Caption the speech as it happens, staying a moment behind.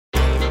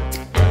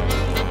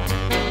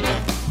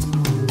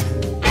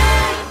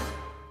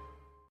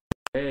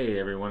Hey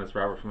everyone, it's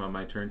Robert from On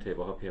My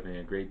Turntable. Hope you're having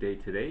a great day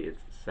today. It's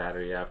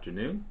Saturday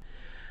afternoon.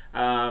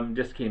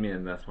 Just came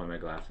in, that's why my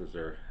glasses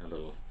are a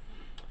little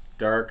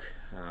dark.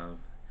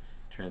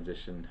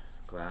 Transition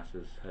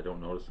glasses. I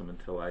don't notice them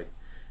until I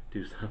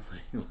do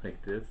something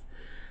like this.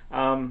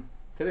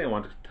 Today I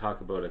want to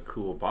talk about a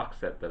cool box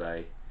set that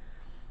I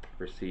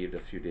received a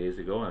few days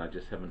ago, and I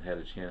just haven't had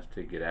a chance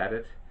to get at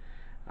it.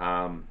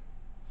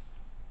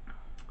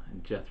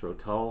 Jethro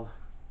Tull,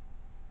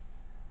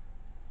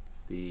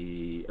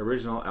 the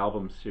original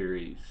album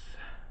series,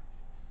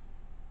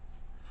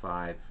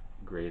 5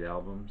 great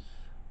albums.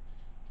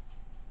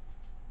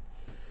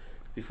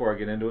 Before I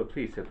get into it,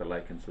 please hit the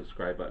like and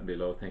subscribe button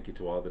below. Thank you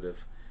to all that have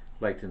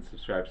liked and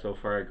subscribed so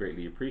far. I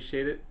greatly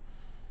appreciate it.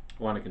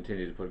 I want to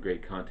continue to put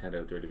great content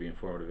out there to be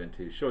informative and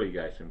to show you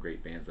guys some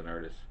great bands and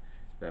artists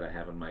that I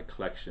have in my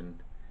collection.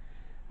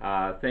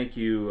 Thank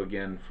you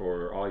again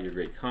for all your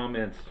great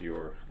comments,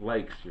 your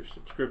likes, your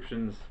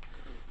subscriptions.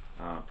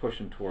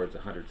 Pushing towards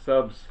 100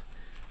 subs.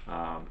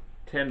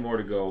 10 more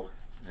to go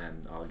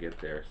and I'll get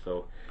there.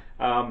 So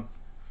I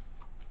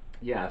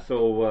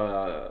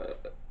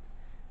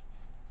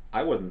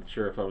wasn't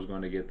sure if I was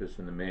going to get this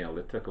in the mail.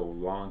 It took a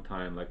long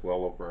time, like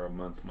well over a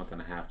month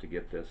and a half to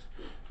get this.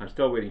 I'm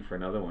still waiting for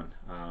another one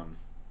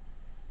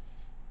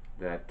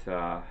that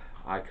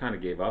I kind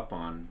of gave up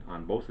on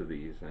both of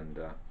these, and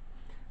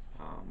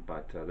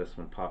but this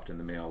one popped in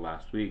the mail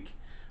last week.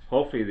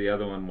 Hopefully the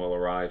other one will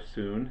arrive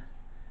soon.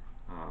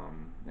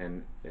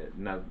 And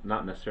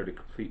not necessarily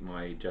complete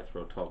my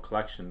Jethro Tull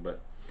collection,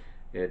 but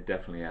it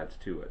definitely adds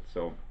to it.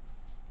 So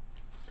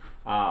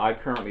I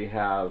currently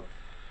have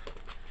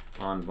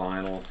on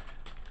vinyl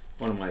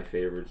one of my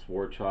favorites,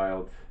 War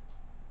Child.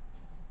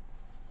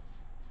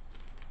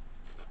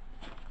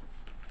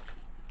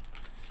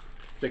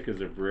 Thick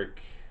as a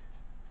Brick.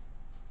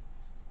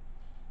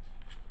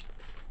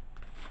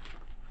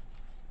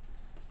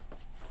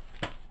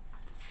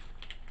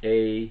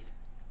 A,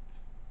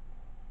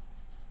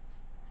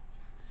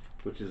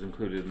 which is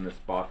included in this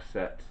box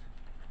set.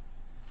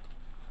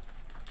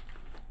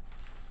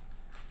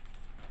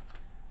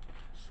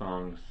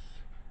 Songs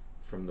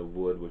from the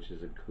Wood, which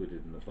is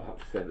included in the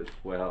box set as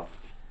well.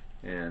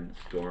 And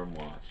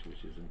Stormwatch,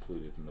 which is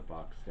included in the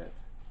box set.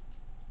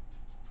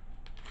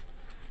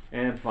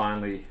 And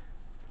finally,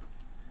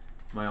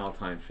 my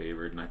all-time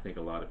favorite, and I think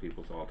a lot of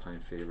people's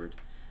all-time favorite,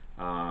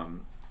 Aqualung.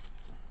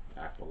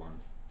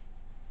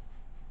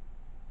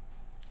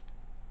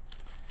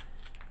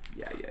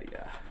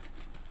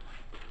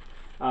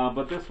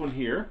 But this one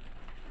here,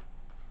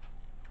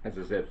 as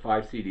I said,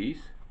 5 CDs.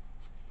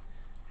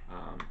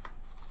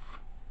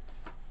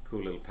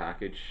 Cool little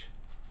package.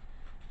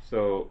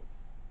 So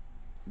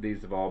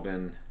these have all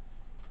been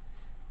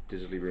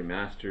digitally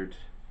remastered.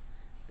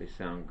 They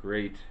sound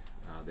great.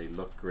 They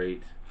look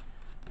great.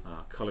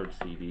 Colored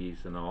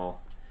CDs and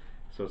all.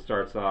 So it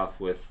starts off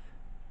with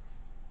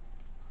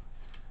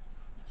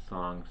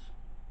songs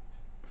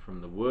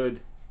from the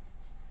Wood.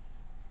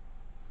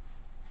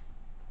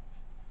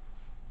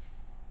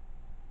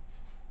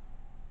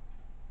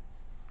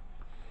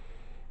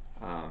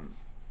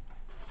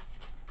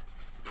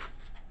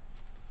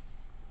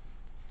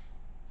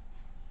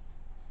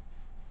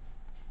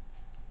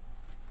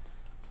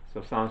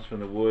 So Songs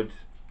from the Wood,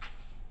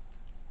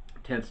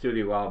 10th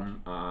studio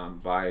album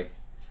by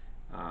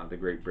the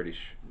great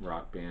British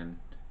rock band,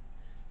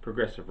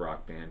 progressive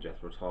rock band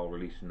Jethro Tull,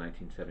 released in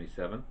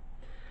 1977.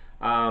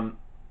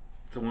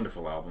 It's a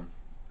wonderful album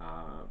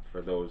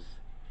for those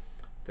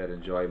that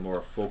enjoy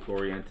more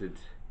folk-oriented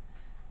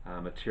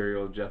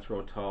material.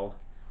 Jethro Tull.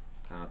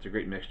 It's a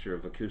great mixture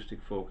of acoustic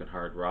folk and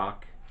hard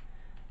rock.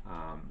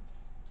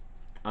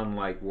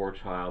 Unlike War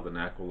Child and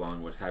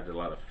Aqualung, which had a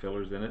lot of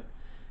fillers in it,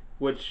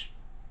 which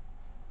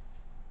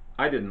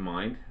I didn't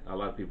mind. A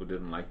lot of people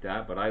didn't like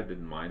that, but I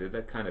didn't mind it.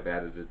 That kind of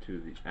added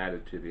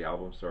to the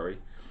album. Sorry,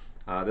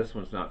 this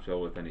one's not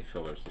filled with any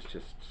fillers. It's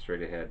just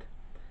straight ahead.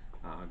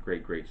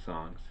 Great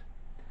songs.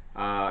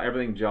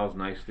 Everything gels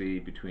nicely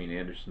between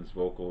Anderson's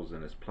vocals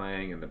and his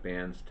playing and the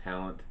band's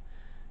talent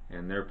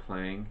and their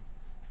playing.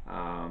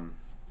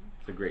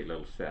 It's a great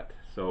little set.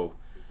 So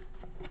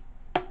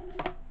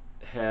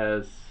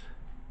has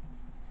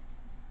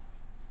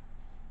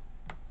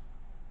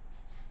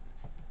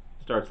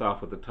starts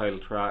off with the title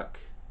track,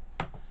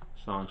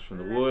 Songs from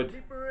the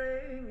Wood.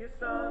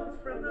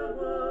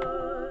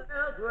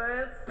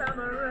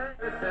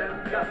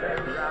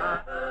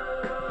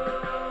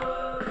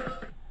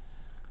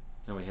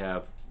 Then we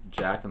have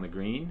Jack and the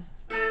Green.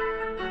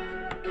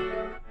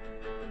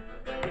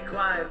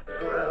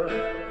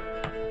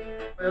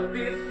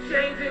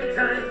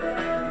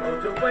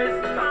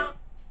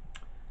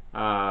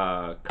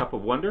 Cup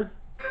of Wonder.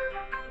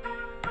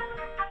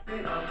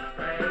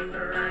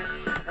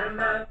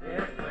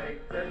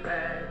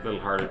 Little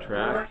harder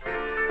track.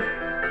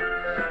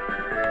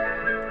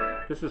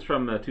 This is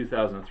from the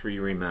 2003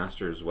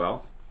 remaster as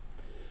well.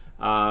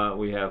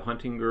 We have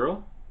Hunting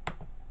Girl.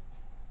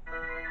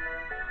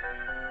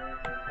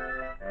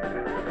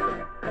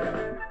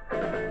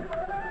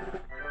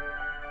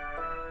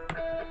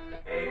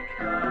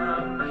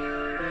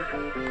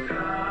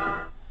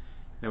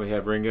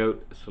 have Ring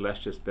Out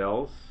Celestia's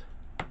Bells.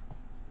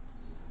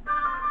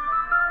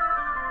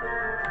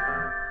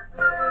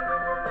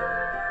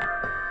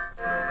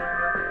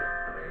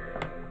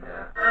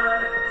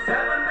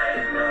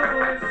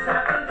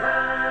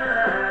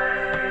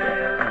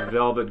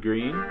 Velvet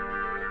Green.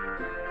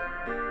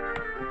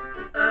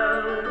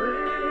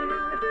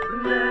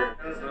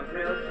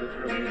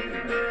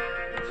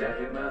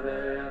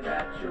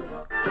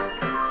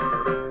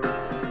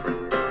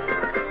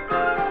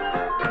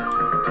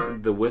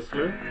 The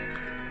Whistler.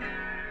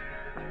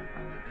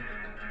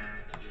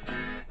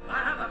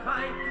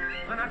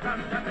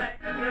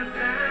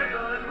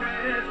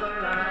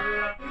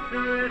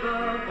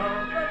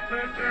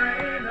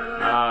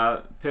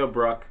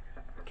 Pillbrook,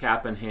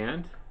 Cap in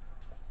Hand.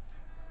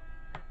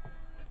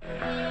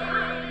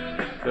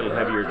 A little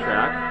heavier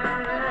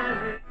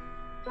track.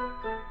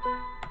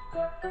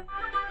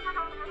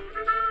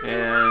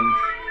 And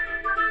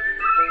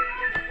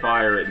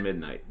Fire at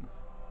Midnight.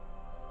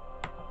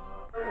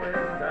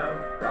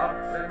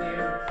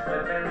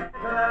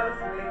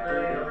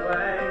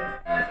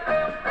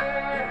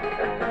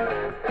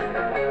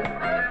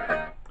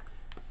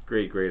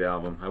 Great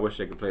album. I wish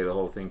I could play the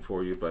whole thing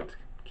for you, but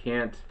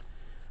can't.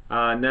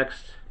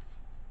 Next,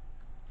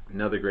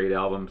 another great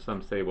album.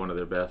 Some say one of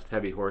their best.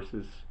 Heavy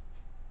Horses.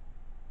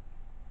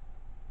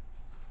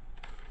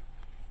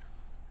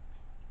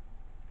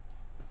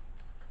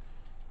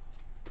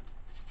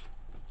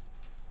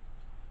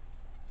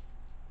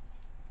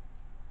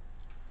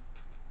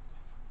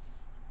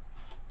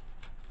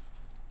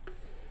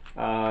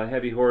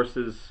 Heavy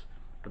Horses,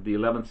 the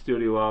 11th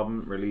studio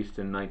album, released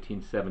in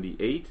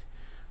 1978.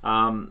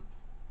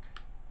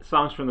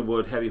 Songs from the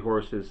Wood, Heavy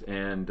Horses,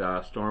 and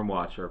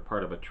Stormwatch are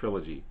part of a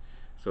trilogy.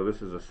 So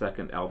this is a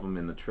second album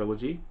in the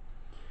trilogy.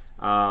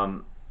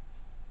 Another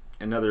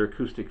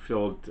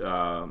acoustic-filled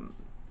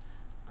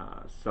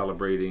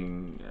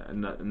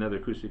another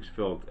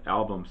acoustic-filled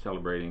album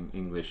celebrating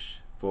English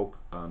folk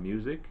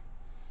music.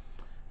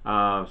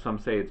 Some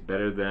say it's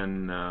better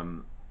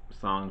than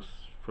Songs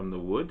from the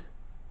Wood.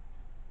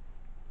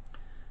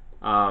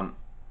 But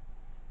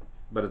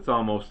it's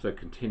almost a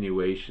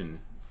continuation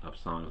of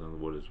Songs on the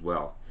Wood as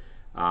well.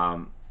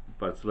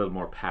 But it's a little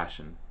more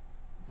passion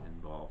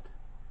involved.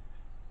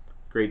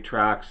 Great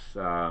tracks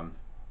on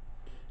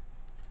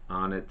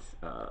it.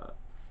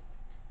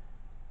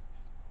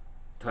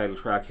 Title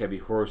track, Heavy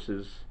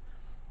Horses.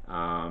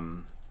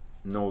 No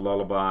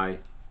Lullaby.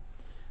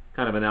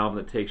 Kind of an album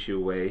that takes you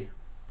away.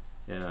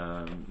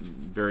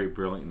 Very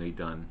brilliantly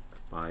done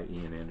by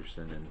Ian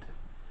Anderson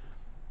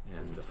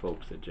and the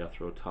folks at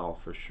Jethro Tull,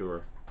 for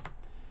sure.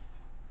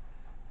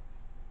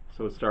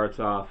 So it starts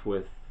off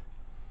with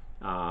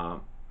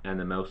And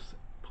the Mouse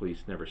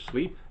Police Never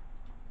Sleep.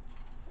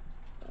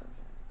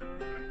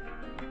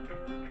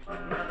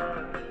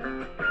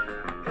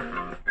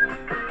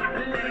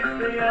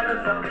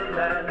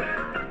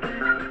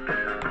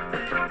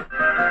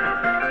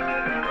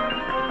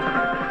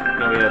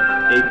 Now we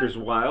have Acres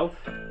Wild.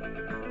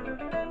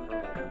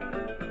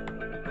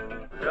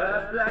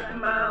 Just like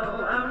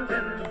mountains,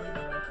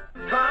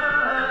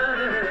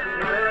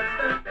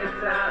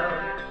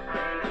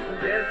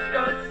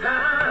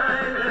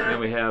 then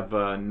we have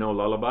No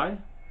Lullaby.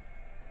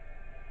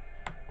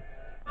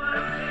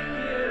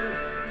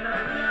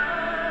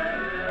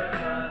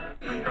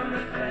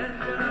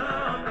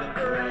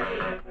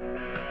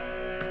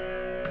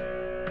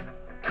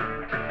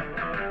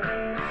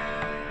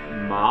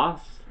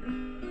 Moss.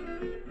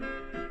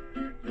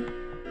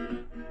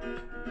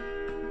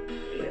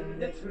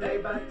 In its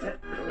made by 10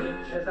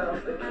 inches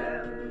of the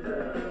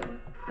candle,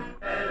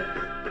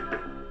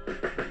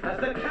 as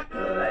the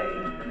cattle lay.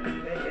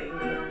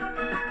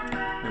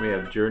 And we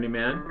have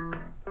Journeyman.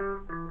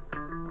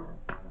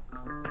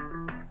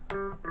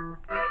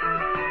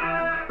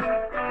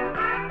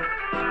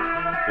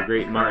 The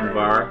great Martin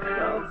Barr,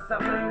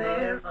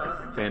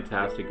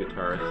 fantastic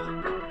guitarist.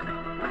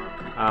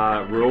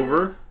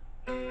 Rover.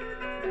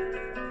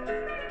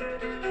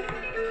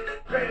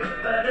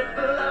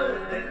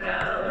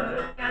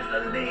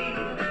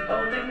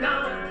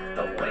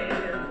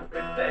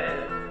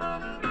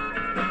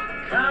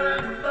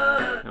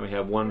 And we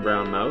have One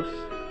Brown Mouse.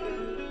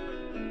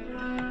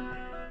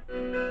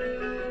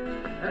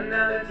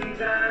 Another tea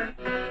time.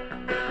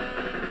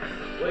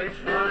 Which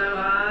one of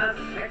us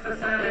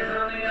exercises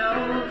on the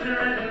old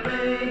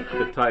journey?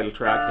 The title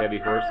track, Heavy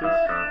Horses.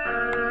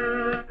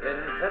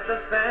 The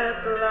fat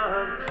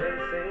long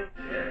chasing.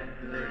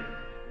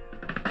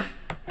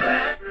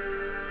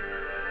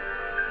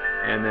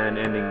 And then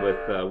ending with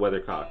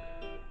Weathercock.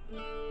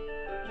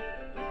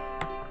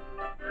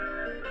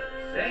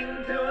 Sing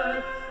to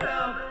us,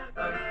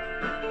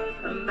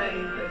 and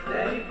make this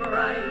day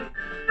bright.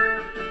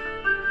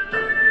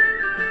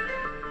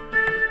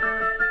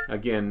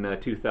 Again,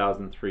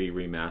 2003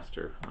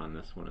 remaster on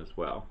this one as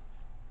well.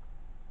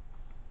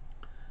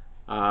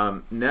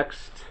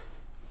 Next,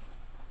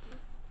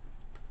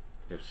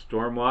 we have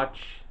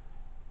Stormwatch.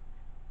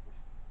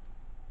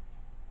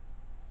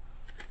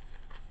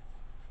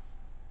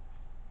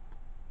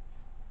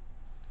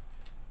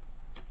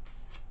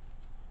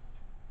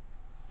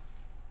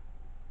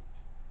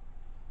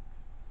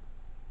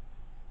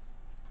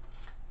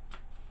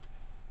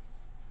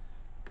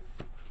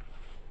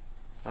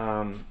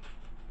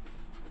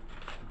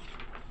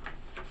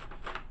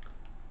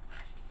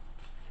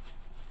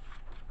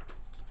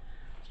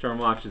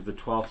 Stormwatch is the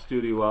 12th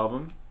studio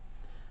album,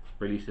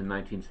 released in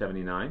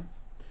 1979.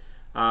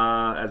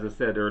 As I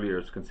said earlier,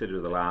 it's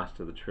considered the last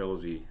of the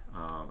trilogy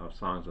of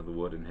Songs of the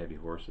Wood and Heavy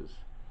Horses.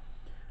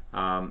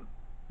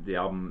 The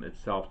album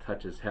itself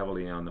touches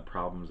heavily on the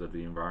problems of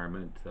the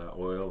environment,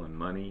 oil and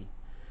money.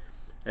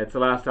 It's the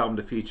last album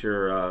to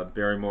feature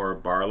Barrymore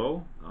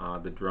Barlow,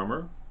 the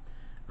drummer,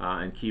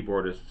 and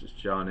keyboardists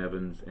John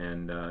Evans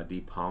and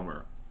Dee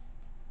Palmer.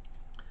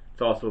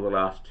 It's also the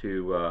last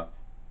to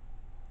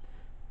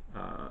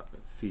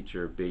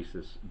feature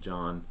bassist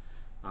John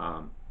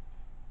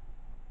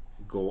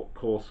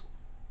Colescock.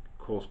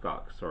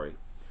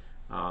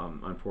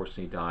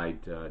 Unfortunately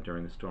died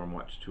during the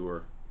Stormwatch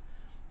tour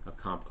of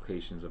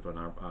complications of an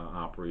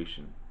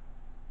operation.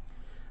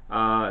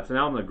 It's an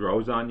album that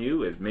grows on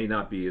you. It may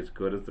not be as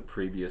good as the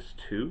previous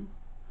two.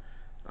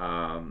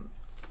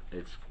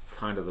 It's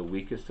kind of the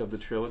weakest of the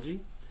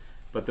trilogy,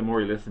 but the more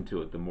you listen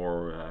to it, the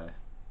more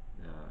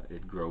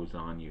it grows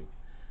on you.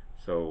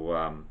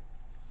 So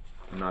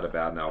not a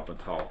bad album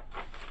at all.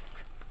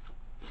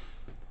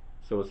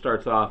 So it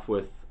starts off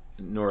with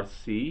North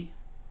Sea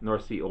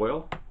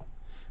Oil.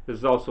 This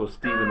is also a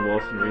Stephen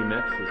Wilson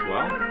remix as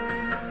well.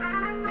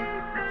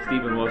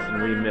 Stephen Wilson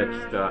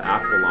remixed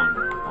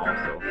Aqualung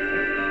also.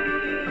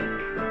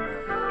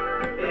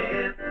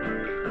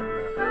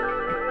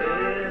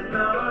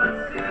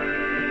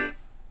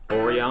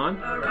 Orion.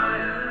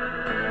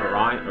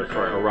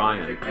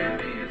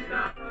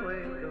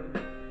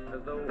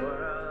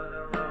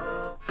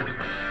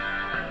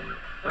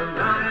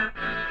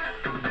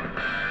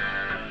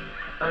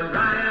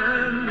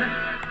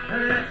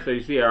 So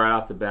you see right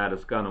off the bat,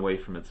 it's gone away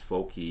from its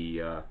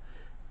folky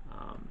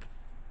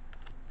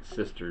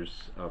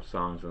sisters of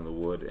Songs in the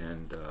Wood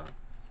and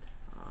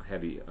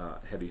Heavy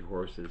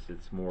Horses.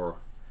 It's more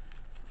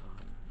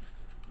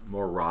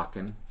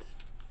rockin'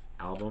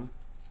 album.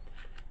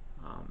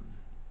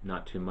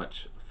 Not too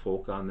much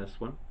folk on this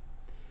one.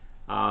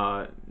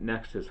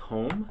 Next is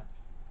Home.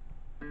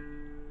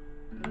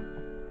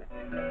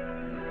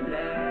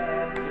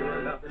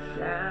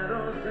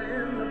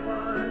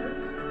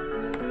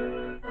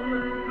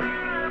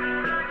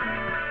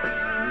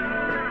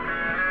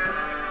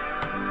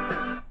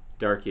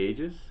 Dark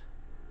Ages.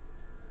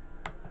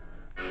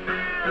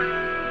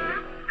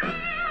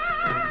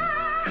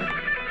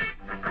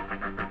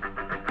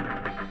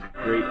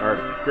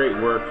 Great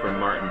work from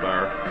Martin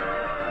Barr.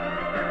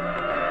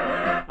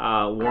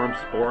 Warm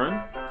Sporin.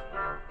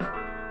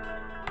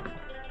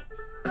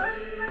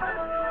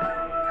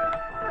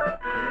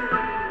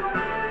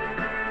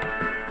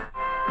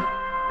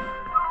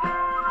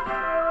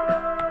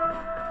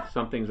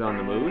 Something's on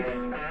the Move.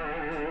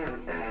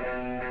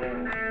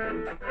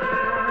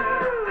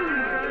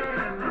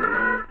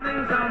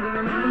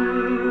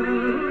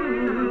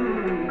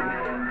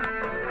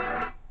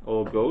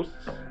 Old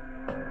Ghosts.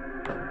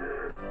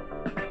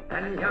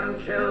 And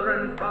young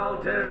children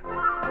falter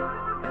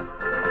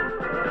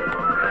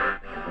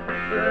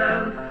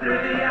through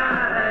the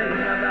eye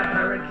of the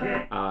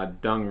hurricane.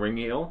 Dung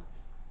Ringale.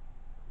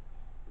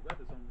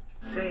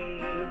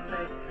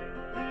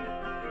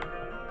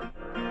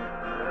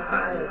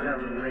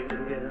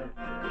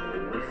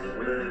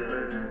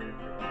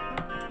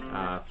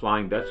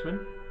 Flying Dutchman.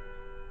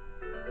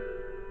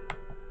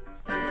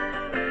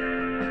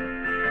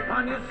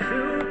 On your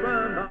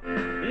super,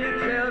 your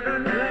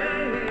children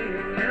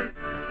playing.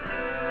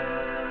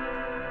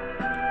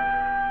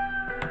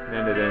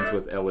 And it ends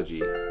with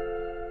Elegy.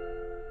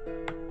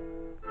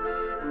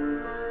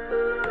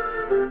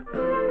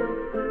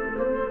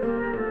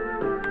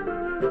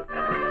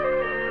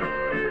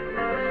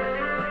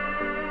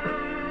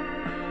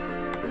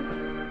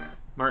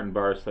 Martin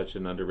Barr is such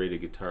an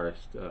underrated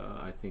guitarist.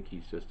 I think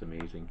he's just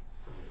amazing.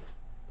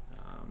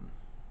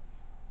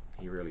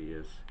 He really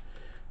is.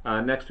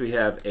 Next we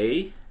have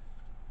A.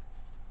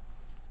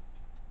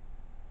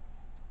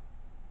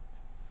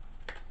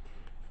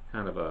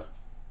 Kind of a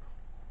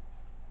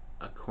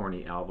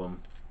corny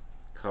album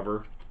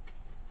cover.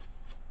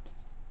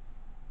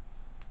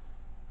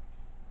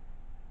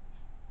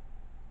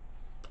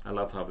 I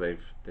love how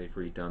they've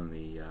redone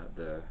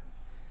the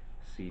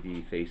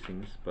CD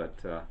facings, but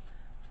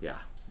yeah,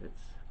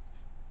 it's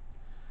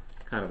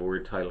kind of a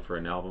weird title for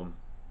an album,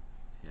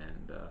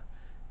 and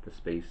the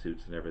space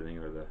suits and everything,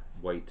 or the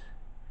white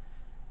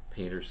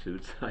painter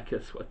suits, I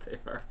guess what they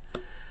are.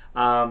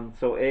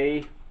 So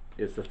A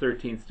is the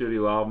 13th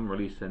studio album,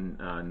 released in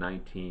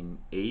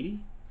 1980.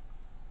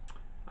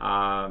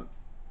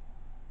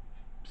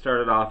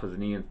 Started off as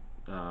an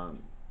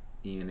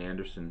Ian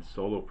Anderson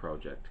solo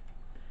project,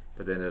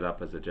 but ended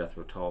up as a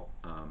Jethro Tull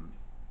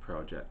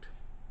project,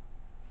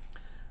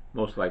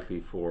 most likely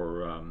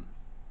for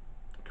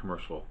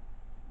commercial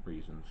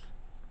reasons.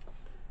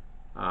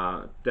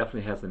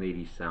 Definitely has an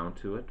 80s sound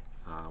to it,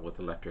 with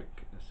electric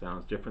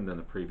sounds, different than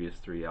the previous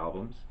three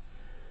albums.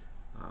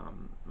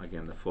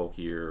 Again, the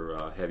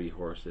folkier Heavy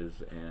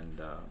Horses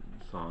and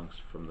Songs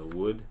from the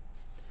Wood.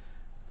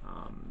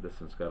 This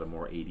one's got a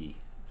more 80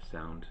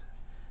 sound.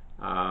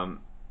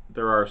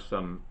 There are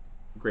some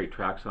great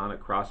tracks on it: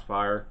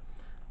 Crossfire,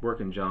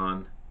 Workin'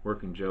 John,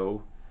 Workin'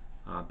 Joe,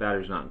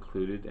 Batter's Not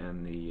Included,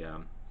 and the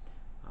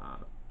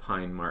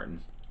Pine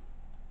Martin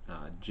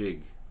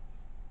Jig.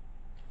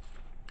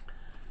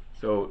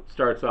 So it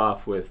starts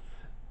off with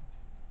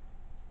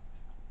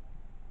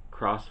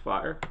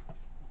Crossfire.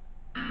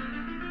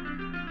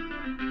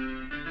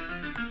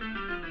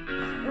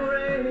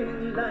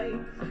 Spring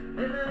lights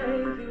in a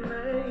hazy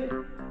night,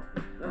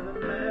 and the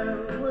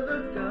man with a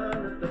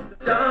gun at the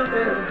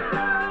dumping.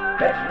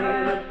 Fetch me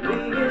the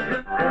please,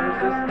 there's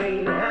this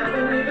hate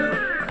having you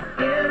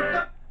in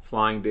the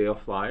Flying Dale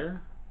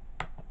Flyer.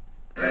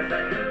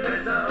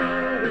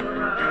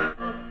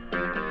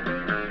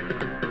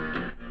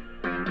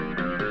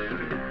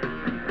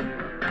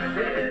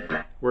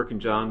 Workin'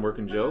 John,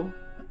 Workin' Joe.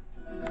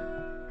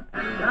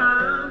 And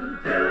I'm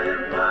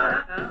telling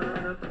what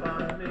happened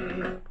upon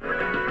me.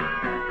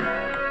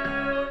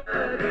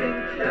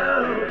 Working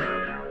Joe.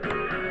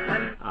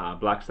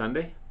 Black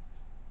Sunday.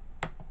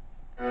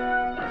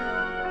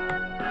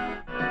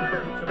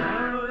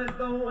 Tomorrow is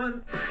the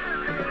one.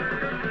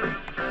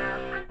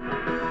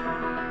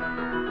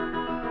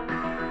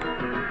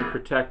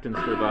 Protect and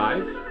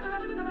Survive.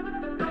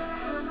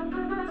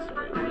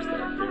 Sorry, where's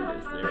that? There it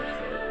is.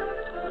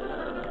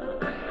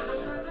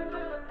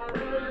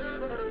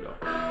 There we go.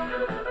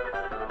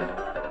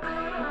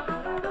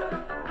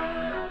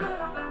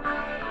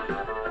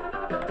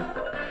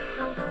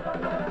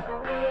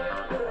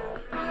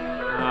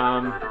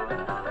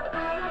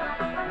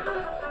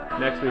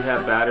 Next we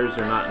have Batters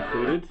Are Not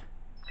Included.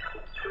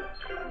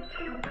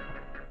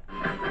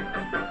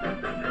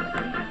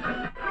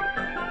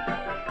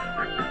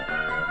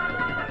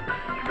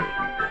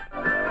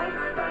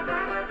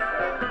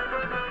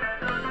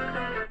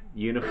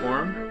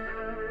 Uniform.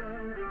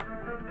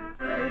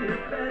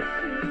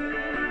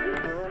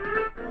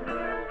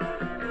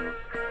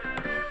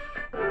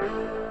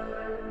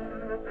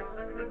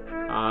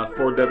 Uh,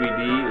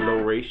 4WD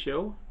Low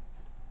Ratio.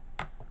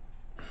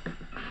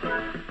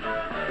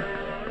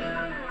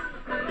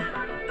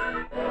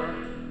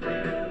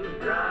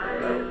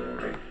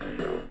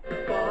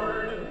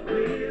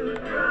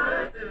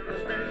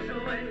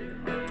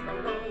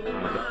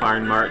 The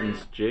Pine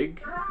Martin's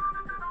Jig.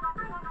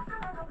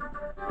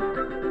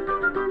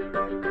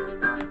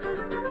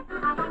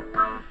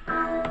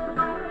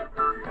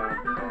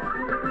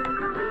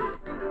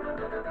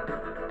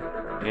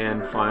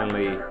 And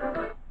finally,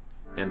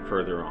 And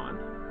Further On.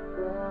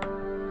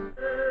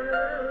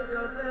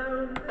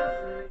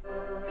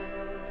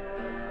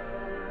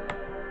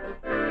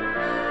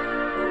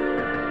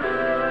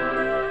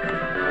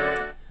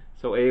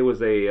 So A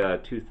was a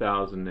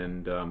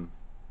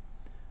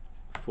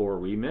 2004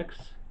 remix.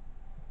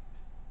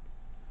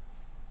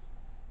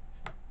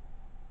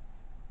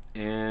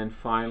 And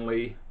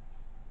finally,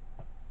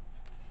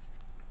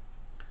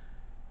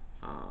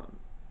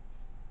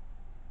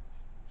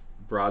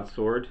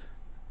 Broadsword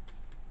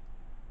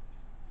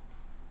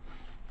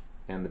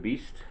and the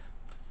Beast.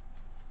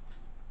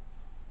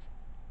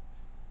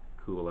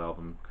 Cool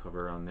album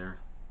cover on there.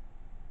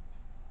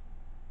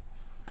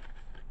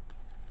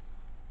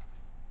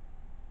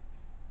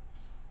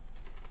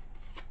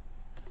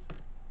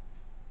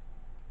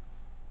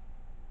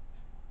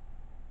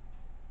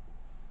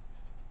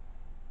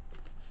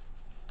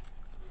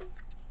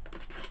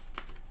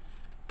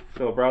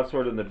 So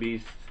Broadsword and the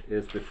Beast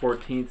is the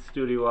 14th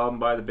studio album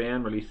by the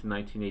band, released in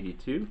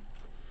 1982.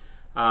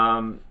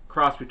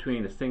 Cross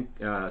between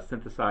the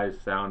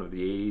synthesized sound of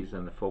the 80s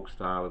and the folk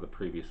style of the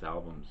previous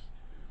albums.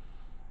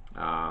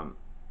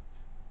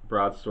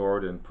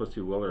 Broadsword and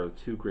Pussy Willow are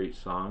two great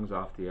songs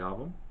off the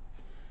album,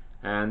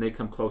 and they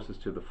come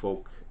closest to the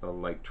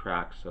folk-like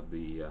tracks of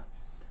the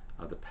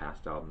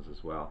past albums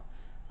as well.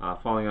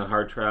 Falling on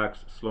Hard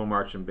Tracks, Slow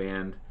Marching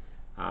Band,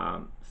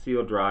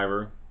 Seal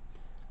Driver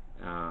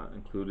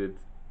included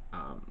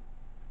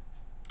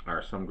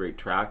are some great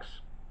tracks,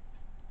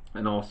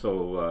 and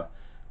also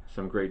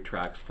some great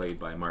tracks played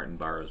by Martin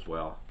Barre as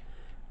well.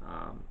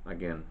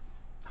 Again,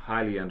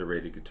 highly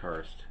underrated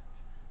guitarist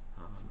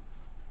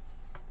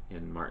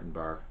in Martin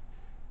Barre.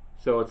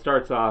 So it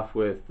starts off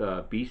with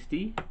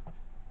Beastie.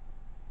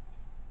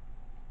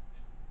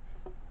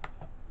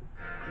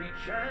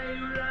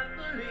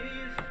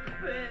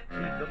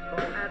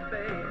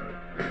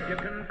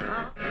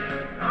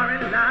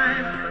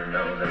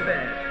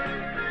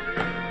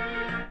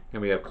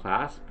 And we have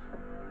Clasp.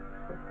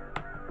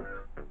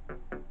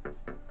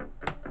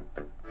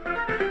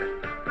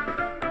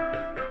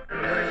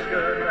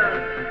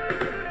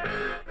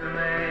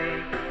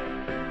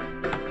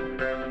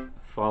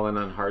 Fallen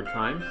on Hard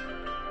Times.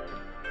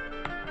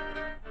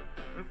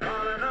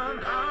 Fallen on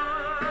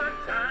hard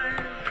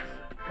times.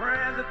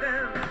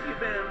 Presidents, you've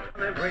been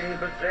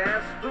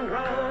repossessed. The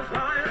Rolls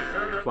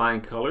Royce. Flying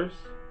Colors.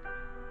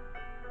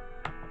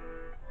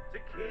 To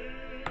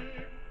keep,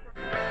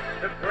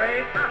 to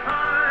break my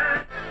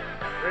heart.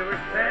 We were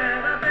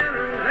set up in a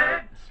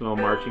wreck. Slow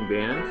Marching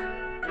Band.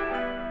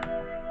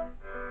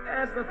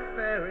 as the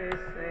fairies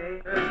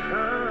say,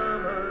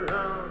 come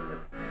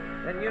along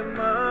and you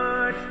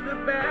march the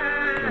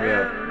band. And we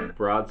have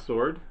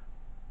Broadsword.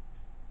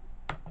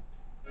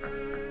 I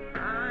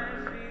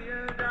see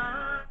a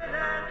dark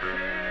and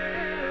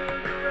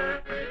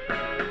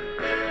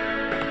children,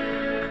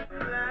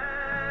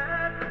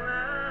 black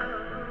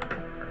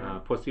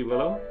cloud. Pussy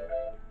Willow.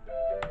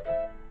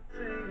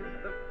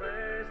 Sings the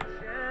first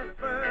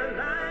shepherd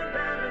light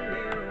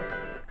avenue.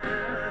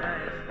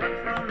 Eyes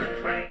from the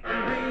train,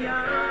 the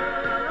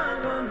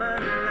young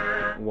woman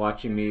lies.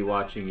 Watching Me,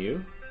 Watching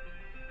You.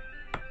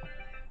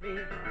 Me,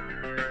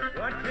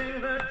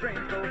 watching the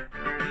train go,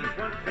 he's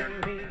watching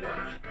me.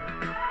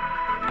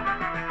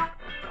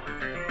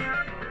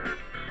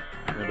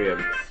 And we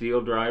have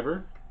Seal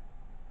Driver.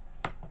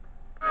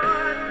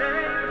 And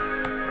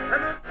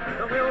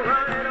we'll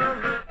ride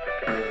on the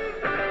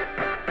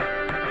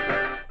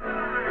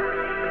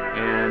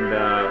And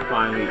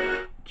finally,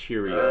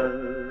 Cheerio.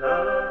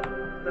 along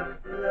the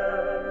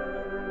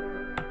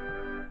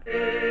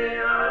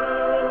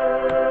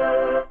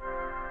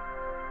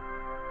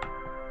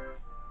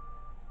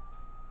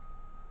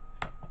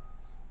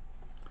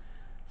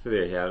So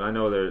there you have it. I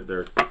know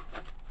they're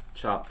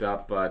chopped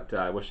up, but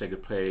I wish I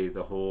could play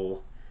the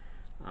whole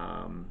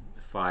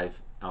 5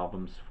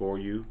 albums for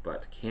you,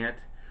 but can't.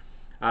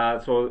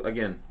 So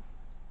again,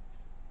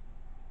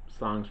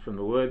 Songs from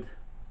the Wood,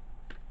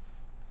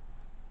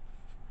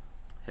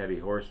 Heavy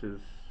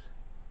Horses,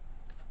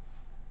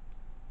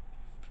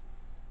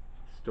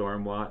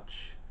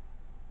 Stormwatch,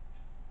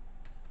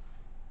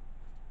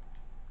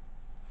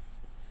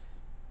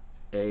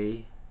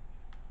 A,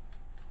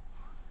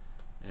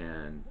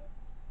 and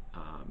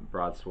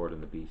Broadsword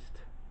and the Beast.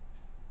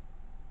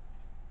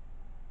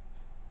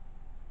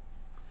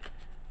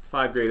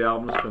 5 great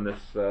albums from this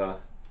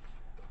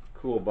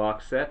cool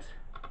box set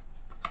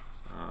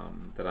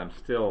that I'm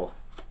still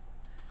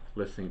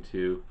listening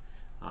to.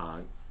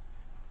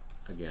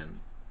 Again,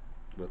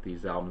 with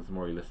these albums, the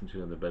more you listen to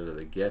them, the better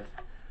they get.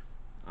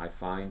 I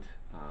find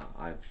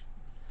I've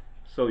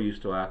so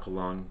used to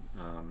Aqualung,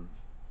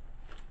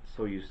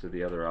 so used to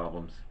the other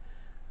albums.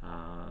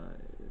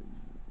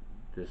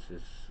 This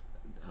is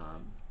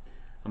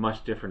a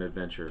much different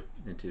adventure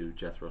into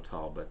Jethro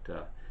Tull,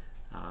 but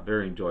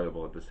very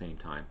enjoyable at the same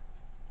time.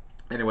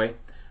 Anyway,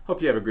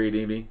 hope you have a great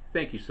evening.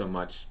 Thank you so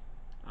much.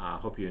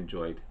 Hope you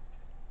enjoyed.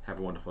 Have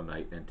a wonderful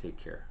night and take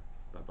care.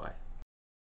 Bye-bye.